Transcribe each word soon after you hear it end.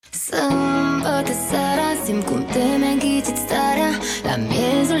Sâmbătă seara simt cum te mi-a ghicit starea. La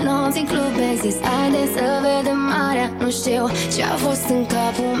miezul nopții în club există, haide să vedem marea. Nu știu ce-a fost în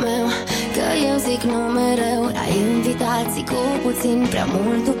capul meu, că eu zic nu mereu la invitații cu puțin prea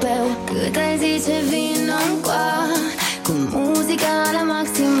mult tupeu. Cât ai zice vino încoa, cu muzica la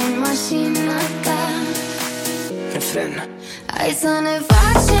maxim în mașina ta. Refren. Hai să ne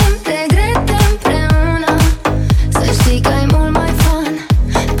facem regrete împreună, să știi că ai mult mai fun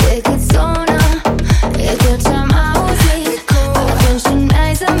decât sună. E tot ce-am auzit atunci când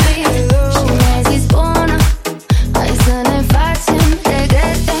mi-ai zâmbit și mi-ai zis bună. Hai să ne facem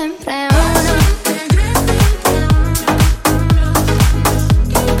regrete împreună.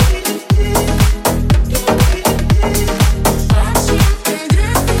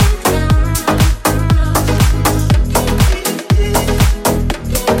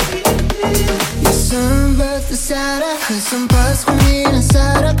 E sâmbătă seara, hai să-mi pas cu mine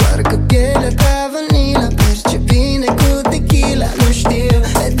seara. Parcă pielea ta vanila, merge bine cu tequila. Nu știu,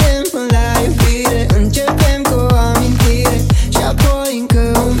 vedem până la iubire, începem cu o amintire și apoi încă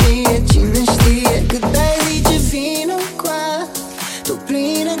 1000, cine știe. Cât ai zice vino qua, tu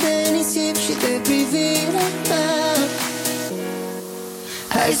plină de nisip și de privire ta.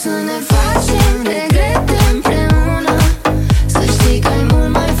 Hai să ne facem regrete împreună, să știi că ai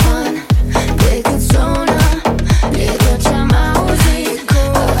mult mai fun decât sună. E tot ce-am auzit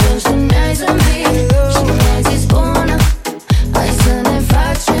atunci când mi-ai zâmbit și mi-ai zis bună. Hai să ne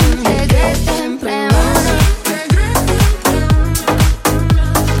facem regrete împreună.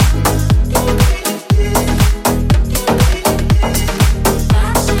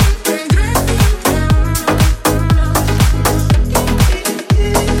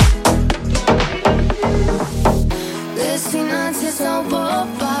 Destinație sau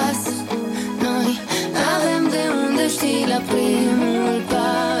popas, noi avem de unde știi la primul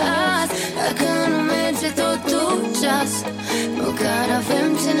pas. Dacă nu merge totul ceas,